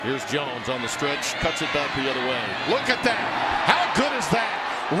Here's Jones on the stretch, cuts it back the other way. Look at that. How good is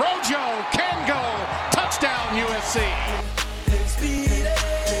that? Rojo can go. Touchdown, USC.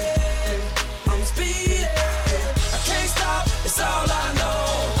 I'm speedy. I can't stop. It's all I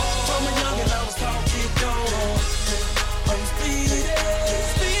know. From a youngin' I was taught keep going. I'm speedy.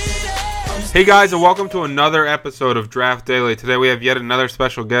 Hey guys, and welcome to another episode of Draft Daily. Today we have yet another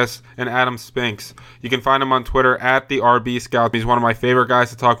special guest in Adam Spinks. You can find him on Twitter at the RB Scout. He's one of my favorite guys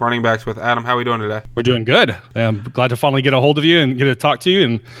to talk running backs with. Adam, how are we doing today? We're doing good. I'm glad to finally get a hold of you and get to talk to you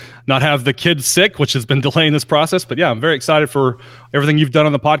and not have the kids sick, which has been delaying this process. But yeah, I'm very excited for everything you've done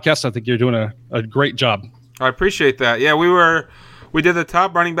on the podcast. I think you're doing a great job. I appreciate that. Yeah, we did the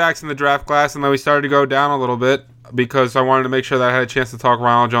top running backs in the draft class, and then we started to go down a little bit because I wanted to make sure that I had a chance to talk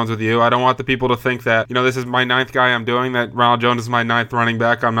Ronald Jones with you. I don't want the people to think that, this is my ninth guy I'm doing, that Ronald Jones is my ninth running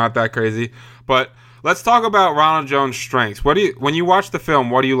back. I'm not that crazy. But let's talk about Ronald Jones' strengths. When you watch the film,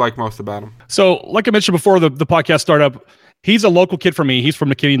 what do you like most about him? So, like I mentioned before the podcast started up, he's a local kid for me. He's from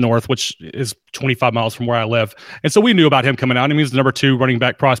McKinney North, which is 25 miles from where I live. And so we knew about him coming out. I mean, he's the number 2 running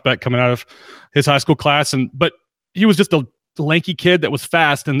back prospect coming out of his high school class. But he was just a lanky kid that was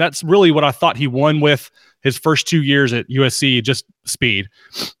fast. And that's really what I thought he won with his first 2 years at USC, just speed.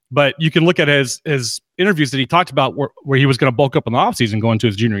 But you can look at his interviews that he talked about where he was going to bulk up in the offseason going into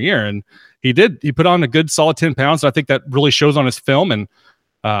his junior year. And he did. He put on a good solid 10 pounds. I think that really shows on his film. And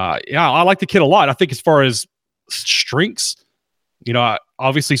I like the kid a lot. I think as far as strengths,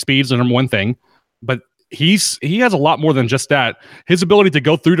 obviously speed's the number one thing, but he has a lot more than just that. His ability to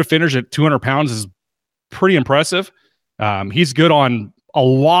go through defenders at 200 pounds is pretty impressive. He's good on a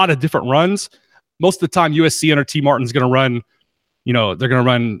lot of different runs. Most of the time, USC under T. Martin's going to run, they're going to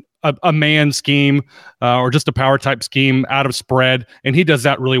run a man scheme or just a power type scheme out of spread. And he does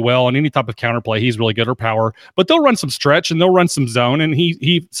that really well. And any type of counterplay, he's really good, or power. But they'll run some stretch and they'll run some zone. And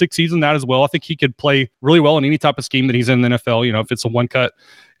he succeeds in that as well. I think he could play really well in any type of scheme that he's in the NFL. If it's a one cut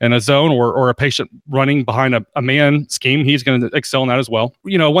in a zone or a patient running behind a man scheme, he's going to excel in that as well.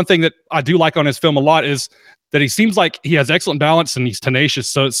 One thing that I do like on his film a lot is that he seems like he has excellent balance and he's tenacious.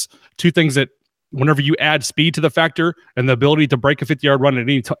 So it's two things that whenever you add speed to the factor and the ability to break a 50-yard run at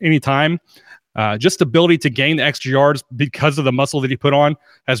any time, just the ability to gain the extra yards because of the muscle that he put on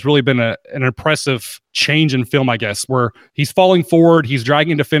has really been an impressive change in film, I guess, where he's falling forward, he's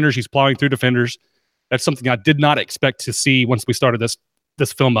dragging defenders, he's plowing through defenders. That's something I did not expect to see once we started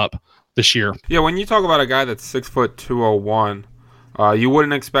this film up this year. Yeah, when you talk about a guy that's 6'2", 201, you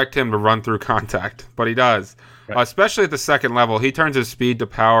wouldn't expect him to run through contact, but he does. Right. Especially at the second level, he turns his speed to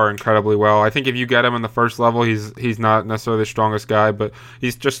power incredibly well. I think if you get him in the first level, he's not necessarily the strongest guy, but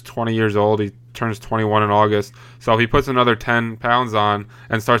he's just 20 years old. He turns 21 in August. So if he puts another 10 pounds on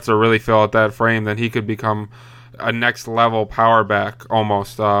and starts to really fill out that frame, then he could become a next level power back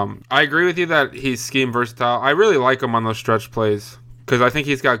almost. I agree with you that he's scheme versatile. I really like him on those stretch plays, because I think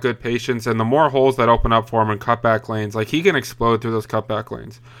he's got good patience, and the more holes that open up for him in cutback lanes, like he can explode through those cutback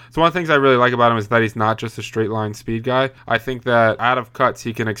lanes. So one of the things I really like about him is that he's not just a straight line speed guy. I think that out of cuts,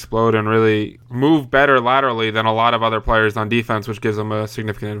 he can explode and really move better laterally than a lot of other players on defense, which gives him a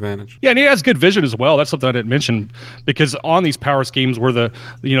significant advantage. Yeah, and he has good vision as well. That's something I didn't mention, because on these power schemes where the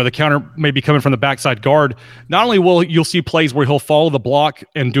counter may be coming from the backside guard, not only you'll see plays where he'll follow the block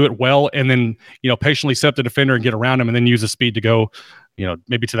and do it well, and then patiently set up the defender and get around him and then use the speed to go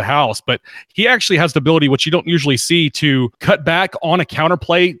maybe to the house. But he actually has the ability, which you don't usually see, to cut back on a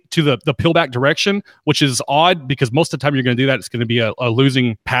counterplay to the peel back direction, which is odd because most of the time you're going to do that, it's going to be a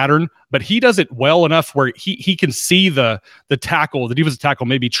losing pattern. But he does it well enough where he can see the tackle, the defensive tackle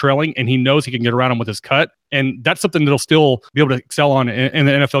may be trailing, and he knows he can get around him with his cut. And that's something that'll still be able to excel on in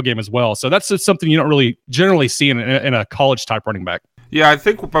the NFL game as well. So that's just something you don't really generally see in a college type running back. Yeah, I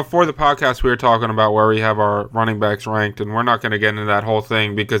think before the podcast we were talking about where we have our running backs ranked, and we're not going to get into that whole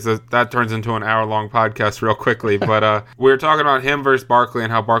thing because that turns into an hour-long podcast real quickly. But we were talking about him versus Barkley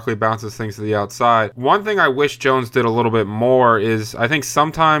and how Barkley bounces things to the outside. One thing I wish Jones did a little bit more is I think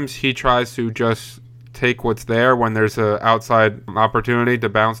sometimes he tries to just take what's there when there's an outside opportunity to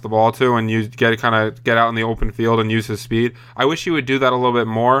bounce the ball to, and you get out in the open field and use his speed. I wish he would do that a little bit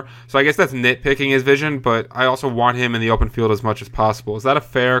more. So I guess that's nitpicking his vision, but I also want him in the open field as much as possible. Is that a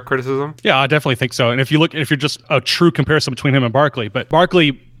fair criticism? Yeah, I definitely think so. And if you're just a true comparison between him and Barkley, but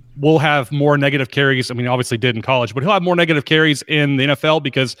Barkley will have more negative carries. I mean, obviously did in college, but he'll have more negative carries in the NFL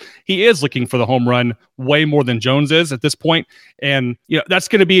because he is looking for the home run way more than Jones is at this point. And that's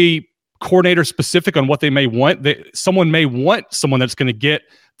going to be coordinator specific on what they may want. Someone may want someone that's going to get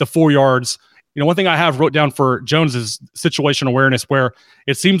the 4 yards. One thing I have wrote down for Jones is situational awareness, where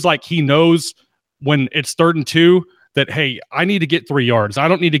it seems like he knows when it's 3rd and 2 that, hey, I need to get 3 yards. I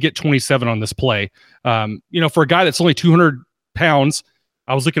don't need to get 27 on this play. For a guy that's only 200 pounds,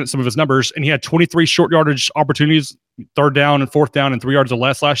 I was looking at some of his numbers, and he had 23 short yardage opportunities, 3rd down and 4th down and 3 yards or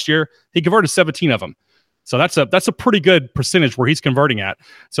less last year. He converted 17 of them. So that's a pretty good percentage where he's converting at.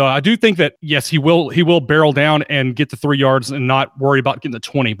 So I do think that, yes, he will barrel down and get the 3 yards and not worry about getting the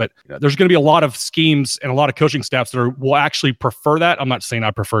 20. But there's going to be a lot of schemes and a lot of coaching staffs that will actually prefer that. I'm not saying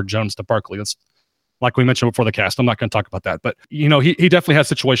I prefer Jones to Barkley. That's like we mentioned before the cast. I'm not going to talk about that. But, he definitely has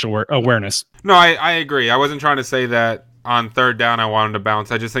situational awareness. No, I agree. I wasn't trying to say that on 3rd down I want him to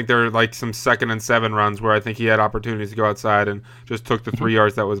bounce. I just think there were like some 2nd and 7 runs where I think he had opportunities to go outside and just took the 3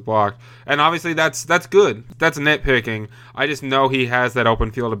 yards that was blocked. And obviously that's good. That's nitpicking. I just know he has that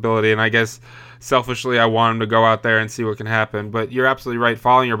open field ability, and I guess selfishly I want him to go out there and see what can happen. But you're absolutely right.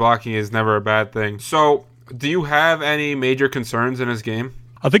 Following your blocking is never a bad thing. So do you have any major concerns in his game?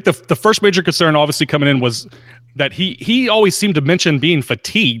 I think the first major concern obviously coming in was that he always seemed to mention being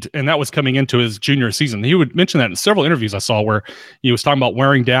fatigued, and that was coming into his junior season. He would mention that in several interviews I saw where he was talking about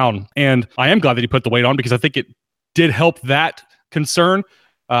wearing down, and I am glad that he put the weight on because I think it did help that concern.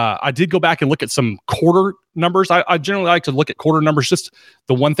 I did go back and look at some quarter numbers. I generally like to look at quarter numbers. Just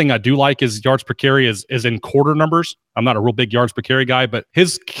the one thing I do like is yards per carry is in quarter numbers. I'm not a real big yards per carry guy, but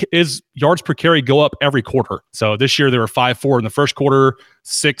his yards per carry go up every quarter. So this year there were 5.4 in the first quarter,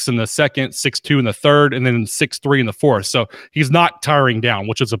 6 in the second, 6.2 in the third, and then 6.3 in the fourth. So he's not tiring down,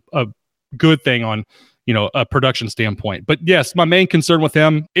 which is a good thing on a production standpoint. But yes, my main concern with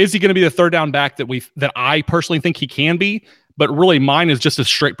him is he going to be the 3rd down back that I personally think he can be. But really, mine is just a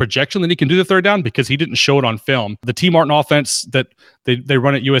straight projection that he can do the 3rd down because he didn't show it on film. The T. Martin offense that they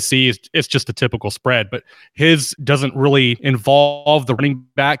run at USC it's just a typical spread, but his doesn't really involve the running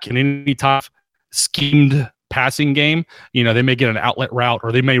back in any type of schemed passing game. They may get an outlet route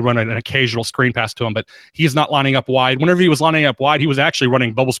or they may run an occasional screen pass to him, but he's not lining up wide. Whenever he was lining up wide, he was actually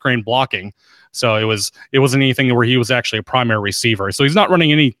running bubble screen blocking. So it wasn't anything where he was actually a primary receiver. So he's not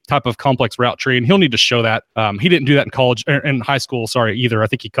running any type of complex route tree, and he'll need to show that. He didn't do that in high school, either. I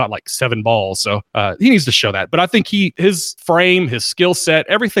think he caught like 7 balls. So he needs to show that. But I think his frame, his skill set,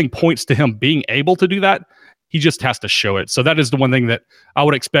 everything points to him being able to do that. He just has to show it. So that is the one thing that I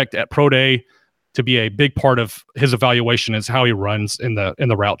would expect at Pro Day to be a big part of his evaluation is how he runs in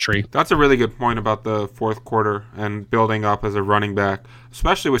the route tree. That's a really good point about the 4th quarter and building up as a running back,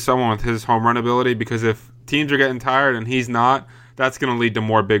 especially with someone with his home run ability, because if teams are getting tired and he's not, that's going to lead to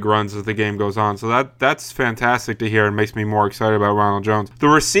more big runs as the game goes on. So that's fantastic to hear and makes me more excited about Ronald Jones. The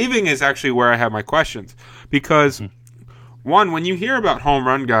receiving is actually where I have my questions because one, when you hear about home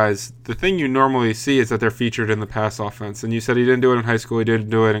run guys, the thing you normally see is that they're featured in the pass offense. And you said he didn't do it in high school. He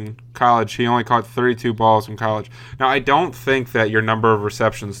didn't do it in college. He only caught 32 balls in college. Now, I don't think that your number of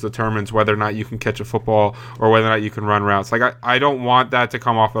receptions determines whether or not you can catch a football or whether or not you can run routes. Like, I don't want that to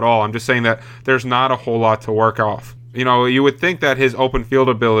come off at all. I'm just saying that there's not a whole lot to work off. You would think that his open field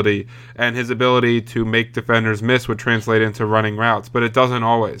ability and his ability to make defenders miss would translate into running routes, but it doesn't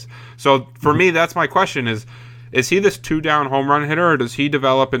always. So, for me, that's my question is he this 2-down home run hitter, or does he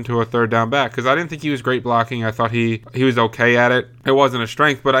develop into a 3rd down back? Because I didn't think he was great blocking. I thought he was okay at it. It wasn't a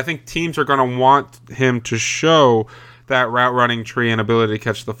strength, but I think teams are going to want him to show that route running tree and ability to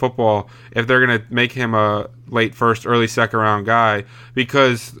catch the football if they're going to make him a late 1st, early 2nd round guy.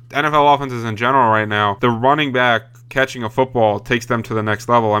 Because NFL offenses in general right now, the running back catching a football takes them to the next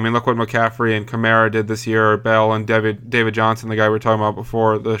level. I mean, look what McCaffrey and Kamara did this year, or Bell and David Johnson, the guy we were talking about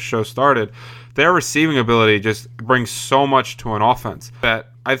before the show started. Their receiving ability just brings so much to an offense that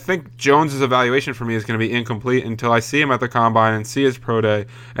I think Jones's evaluation for me is going to be incomplete until I see him at the combine and see his pro day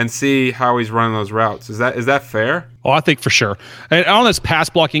and see how he's running those routes. Is that fair? Oh, I think for sure. And on this pass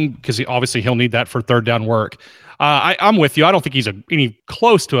blocking, because he'll need that for 3rd down work. I'm with you. I don't think he's any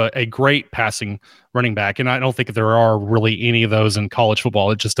close to a great passing running back, and I don't think there are really any of those in college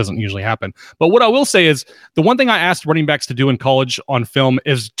football. It just doesn't usually happen. But what I will say is the one thing I asked running backs to do in college on film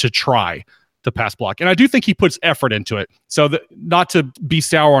is to try to pass block. And I do think he puts effort into it. So not to be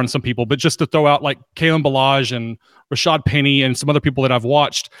sour on some people, but just to throw out like Kalen Ballage and Rashad Penny and some other people that I've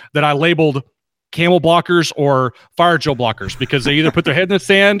watched that I labeled camel blockers or fire Joe blockers because they either put their head in the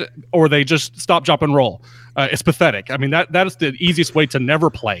sand or they just stop, drop, and roll. It's pathetic. I mean, that is the easiest way to never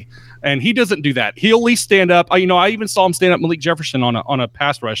play. And he doesn't do that. He'll at least stand up. I even saw him stand up Malik Jefferson on a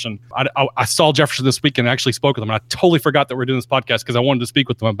pass rush. And I saw Jefferson this week and actually spoke with him. And I totally forgot that we're doing this podcast because I wanted to speak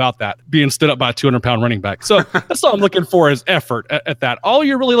with him about that, being stood up by a 200-pound running back. So that's all I'm looking for is effort at that. All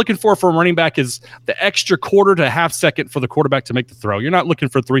you're really looking for from a running back is the extra quarter to half second for the quarterback to make the throw. You're not looking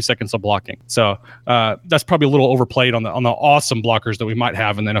for 3 seconds of blocking. So that's probably a little overplayed on the awesome blockers that we might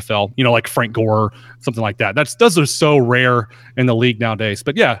have in the NFL, like Frank Gore, something like that. Those are so rare in the league nowadays.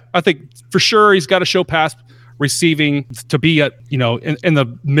 But yeah, I think for sure he's got to show pass receiving to be at, in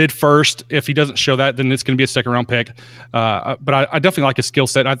the mid first. If he doesn't show that, then it's going to be a second round pick. But I definitely like his skill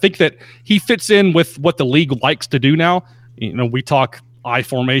set. I think that he fits in with what the league likes to do now. We talk I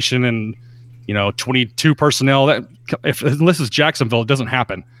formation and 22 personnel. That unless it's Jacksonville, it doesn't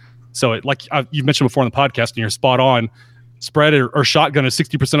happen. So you've mentioned before in the podcast, and you're spot on. Spread or shotgun is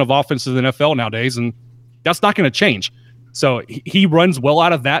 60% of offenses in the NFL nowadays, and that's not going to change. So he runs well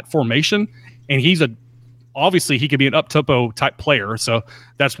out of that formation, and obviously he could be an up-tempo type player. So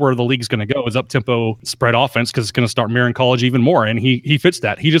that's where the league's going to go, is up-tempo spread offense, because it's going to start mirroring college even more. And he fits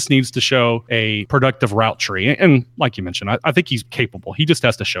that. He just needs to show a productive route tree. And like you mentioned, I think he's capable. He just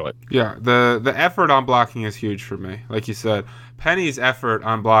has to show it. Yeah, the effort on blocking is huge for me. Like you said, Penny's effort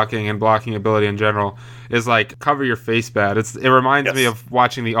on blocking and blocking ability in general is like cover your face bad. It reminds me of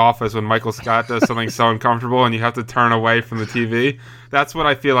watching The Office when Michael Scott does something so uncomfortable and you have to turn away from the TV. That's what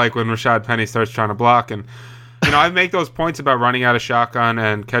I feel like when Rashad Penny starts trying to block. And I make those points about running out of shotgun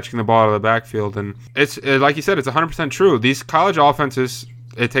and catching the ball out of the backfield, and it's like you said, it's 100% true. These college offenses,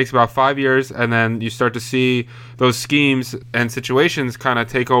 it takes about 5 years, and then you start to see those schemes and situations kind of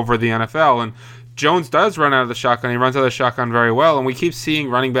take over the NFL. And Jones does run out of the shotgun. He runs out of the shotgun very well, and we keep seeing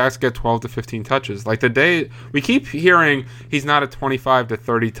running backs get 12 to 15 touches. Like we keep hearing he's not a 25 to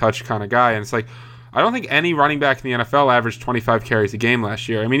 30 touch kind of guy, and it's like, I don't think any running back in the NFL averaged 25 carries a game last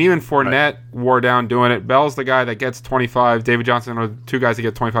year. I mean, even Fournette wore down doing it. Bell's the guy that gets 25. David Johnson are two guys that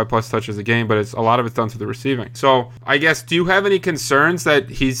get 25-plus touches a game, but a lot of it's done through the receiving. So, I guess, do you have any concerns that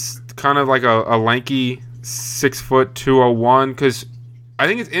he's kind of like a lanky 6', 201? Because I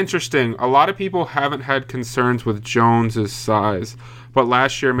think it's interesting. A lot of people haven't had concerns with Jones's size, but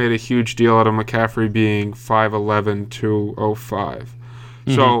last year made a huge deal out of McCaffrey being 5'11", 205.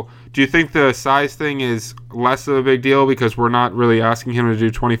 Mm-hmm. So, do you think the size thing is less of a big deal because we're not really asking him to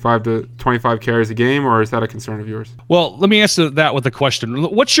do 25 carries a game, or is that a concern of yours? Well, let me answer that with a question.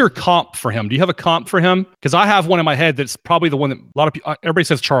 What's your comp for him? Do you have a comp for him? Because I have one in my head that's probably the one that a lot of people, everybody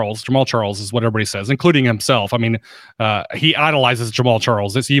says Jamal Charles is what everybody says, including himself. I mean, he idolizes Jamal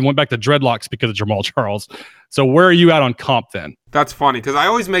Charles. He went back to dreadlocks because of Jamal Charles. So where are you at on comp then? That's funny because I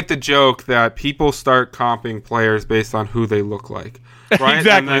always make the joke that people start comping players based on who they look like. Right?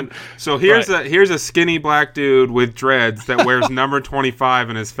 Exactly. And then, so here's a skinny black dude with dreads that wears number 25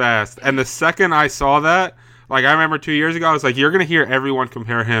 and is fast. And the second I saw that, like I remember 2 years ago, I was like, you're going to hear everyone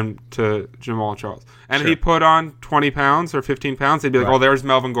compare him to Jamal Charles. And if he put on 20 pounds or 15 pounds, they'd be like, oh, there's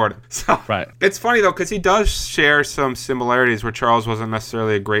Melvin Gordon. So It's funny, though, because he does share some similarities where Charles wasn't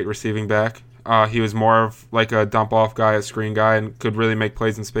necessarily a great receiving back. He was more of like a dump-off guy, a screen guy, and could really make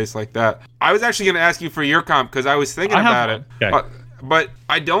plays in space like that. I was actually going to ask you for your comp because I was thinking about it. Okay. But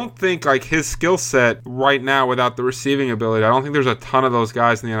I don't think like his skill set right now without the receiving ability, I don't think there's a ton of those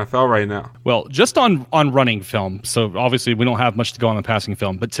guys in the NFL right now. Well, just on running film. So obviously we don't have much to go on the passing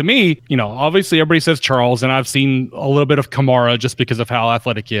film. But to me, obviously everybody says Charles, and I've seen a little bit of Kamara just because of how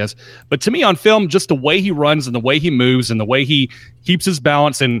athletic he is. But to me on film, just the way he runs and the way he moves and the way he keeps his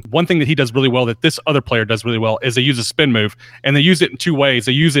balance. And one thing that he does really well that this other player does really well is they use a spin move. And they use it in two ways.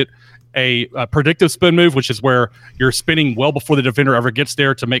 They use it a predictive spin move, which is where you're spinning well before the defender ever gets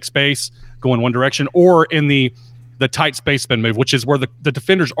there to make space, go in one direction, or in the tight space spin move, which is where the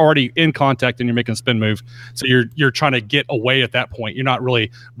defender's already in contact and you're making a spin move. So you're trying to get away at that point. You're not really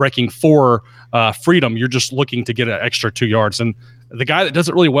breaking for freedom. You're just looking to get an extra 2 yards. And the guy that does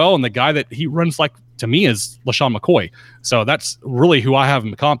it really well and the guy that he runs like to me is LaShawn McCoy. So that's really who I have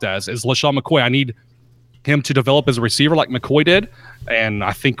him comped as is LaShawn McCoy. I need him to develop as a receiver like McCoy did. And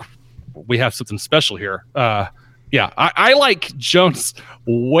I think we have something special here. I like Jones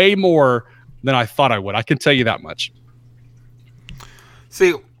way more than I thought I would. I can tell you that much.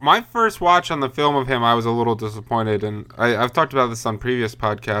 See, my first watch on the film of him, I was a little disappointed, and I've talked about this on previous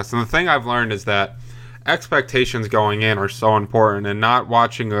podcasts, and the thing I've learned is that expectations going in are so important, and not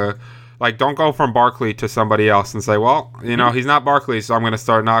watching don't go from Barkley to somebody else and say, well, he's not Barkley, so I'm going to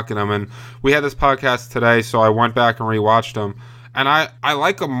start knocking him. And we had this podcast today, so I went back and rewatched him. And I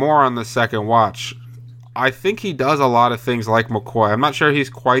like him more on the second watch. I think he does a lot of things like McCoy. I'm not sure he's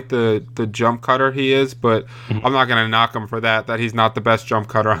quite the jump cutter he is, but I'm not going to knock him for that he's not the best jump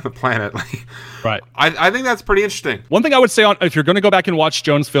cutter on the planet. Right. I think that's pretty interesting. One thing I would say, if you're going to go back and watch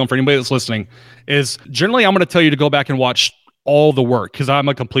Jones' film, for anybody that's listening, is generally I'm going to tell you to go back and watch all the work because I'm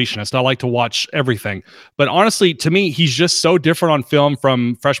a completionist. I like to watch everything. But honestly, to me, he's just so different on film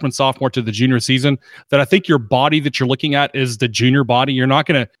from freshman, sophomore to the junior season that I think your body that you're looking at is the junior body. You're not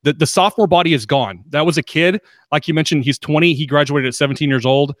going to, the sophomore body is gone. That was a kid. Like you mentioned, he's 20. He graduated at 17 years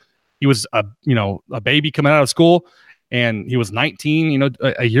old. he was a baby coming out of school, and he was 19,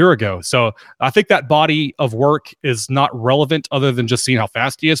 a year ago. So I think that body of work is not relevant other than just seeing how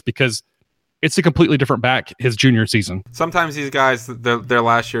fast he is, because it's a completely different back his junior season. Sometimes these guys, their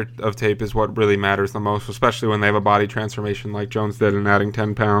last year of tape is what really matters the most, especially when they have a body transformation like Jones did and adding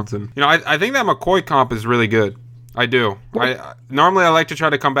 10 pounds. And, I think that McCoy comp is really good. I do. Normally I like to try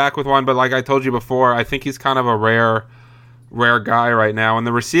to come back with one, but like I told you before, I think he's kind of a rare guy right now. And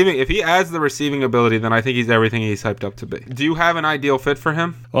the receiving, if he adds the receiving ability, then I think he's everything he's hyped up to be. Do you have an ideal fit for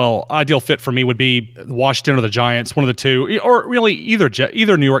him? Well, ideal fit for me would be Washington or the Giants, one of the two, or really either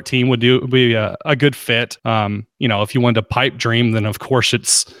New York team would be a good fit. If you wanted a pipe dream, then of course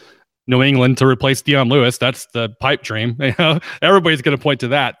it's New England to replace Deion Lewis. That's the pipe dream. Everybody's going to point to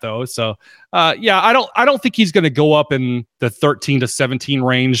that though. So, I don't think he's going to go up in the 13 to 17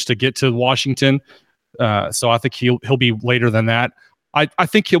 range to get to Washington. So I think he'll be later than that. I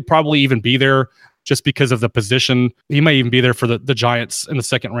think he'll probably even be there just because of the position. He may even be there for the Giants in the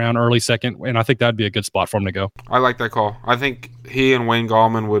second round, early second, and I think that'd be a good spot for him to go. I like that call. I think he and Wayne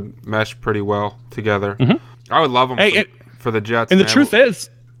Gallman would mesh pretty well together. Mm-hmm. I would love him for the Jets. And the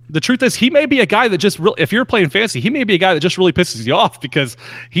truth is, he may be a guy that just really, if you're playing fantasy, he may be a guy that just really pisses you off, because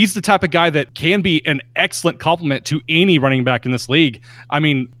he's the type of guy that can be an excellent complement to any running back in this league. I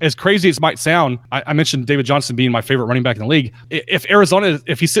mean, as crazy as it might sound, I mentioned David Johnson being my favorite running back in the league. If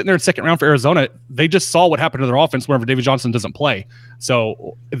he's sitting there in second round for Arizona, they just saw what happened to their offense whenever David Johnson doesn't play.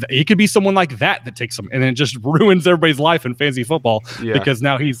 So he could be someone like that takes him and then just ruins everybody's life in fantasy football, because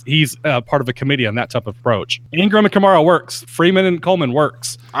now he's part of a committee on that type of approach. Ingram and Kamara works. Freeman and Coleman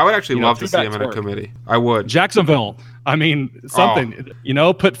works. I would actually love to see him in a committee. I would. Jacksonville. I mean, something.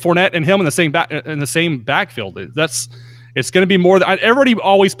 Put Fournette and him in the same backfield. It's going to be more. Everybody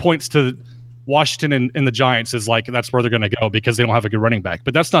always points to Washington and the Giants as like that's where they're going to go because they don't have a good running back.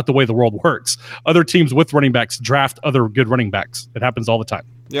 But that's not the way the world works. Other teams with running backs draft other good running backs. It happens all the time.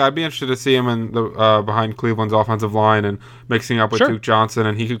 Yeah, I'd be interested to see him in the behind Cleveland's offensive line and mixing up with Duke Johnson,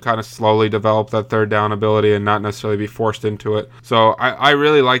 and he could kind of slowly develop that third down ability and not necessarily be forced into it. So I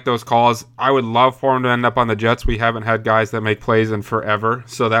really like those calls. I would love for him to end up on the Jets. We haven't had guys that make plays in forever,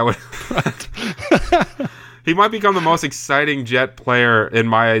 so that would he might become the most exciting Jet player in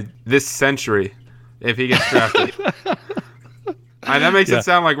this century if he gets drafted. That makes it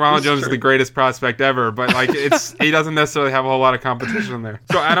sound like Ronald Jones is the greatest prospect ever, but like he doesn't necessarily have a whole lot of competition there.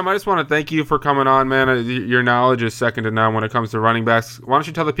 So Adam, I just want to thank you for coming on, man. Your knowledge is second to none when it comes to running backs. Why don't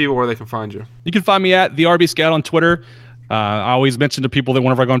you tell the people where they can find you? You can find me at the RB Scout on Twitter. I always mention to people that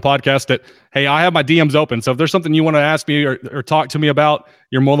whenever I go on podcast that, hey, I have my DMs open. So if there's something you want to ask me or talk to me about,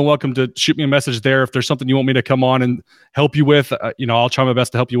 you're more than welcome to shoot me a message there. If there's something you want me to come on and help you with, I'll try my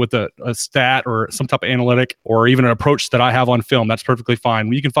best to help you with a stat or some type of analytic or even an approach that I have on film. That's perfectly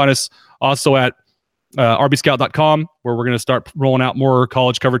fine. You can find us also at rbscout.com, where we're going to start rolling out more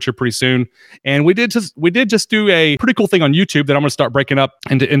college coverage here pretty soon. And we did just do a pretty cool thing on YouTube that I'm going to start breaking up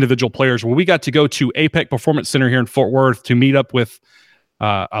into individual players, where we got to go to APEC Performance Center here in Fort Worth to meet up with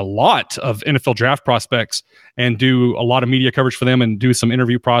a lot of NFL draft prospects and do a lot of media coverage for them and do some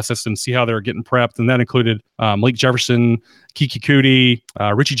interview process and see how they're getting prepped. And that included Malik Jefferson, Kiki Cootie,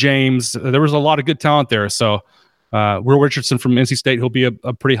 Richie James. There was a lot of good talent there. So Will Richardson from NC State, he'll be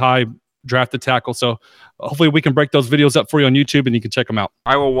a pretty high drafted tackle. So hopefully we can break those videos up for you on YouTube and you can check them out.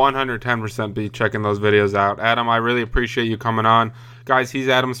 I will 110% be checking those videos out. Adam, I really appreciate you coming on. Guys, he's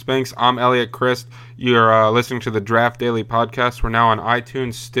Adam Spinks. I'm Elliot Christ. You're listening to the Draft Daily Podcast. We're now on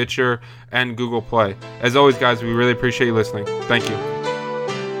iTunes, Stitcher, and Google Play. As always, guys, we really appreciate you listening. Thank you.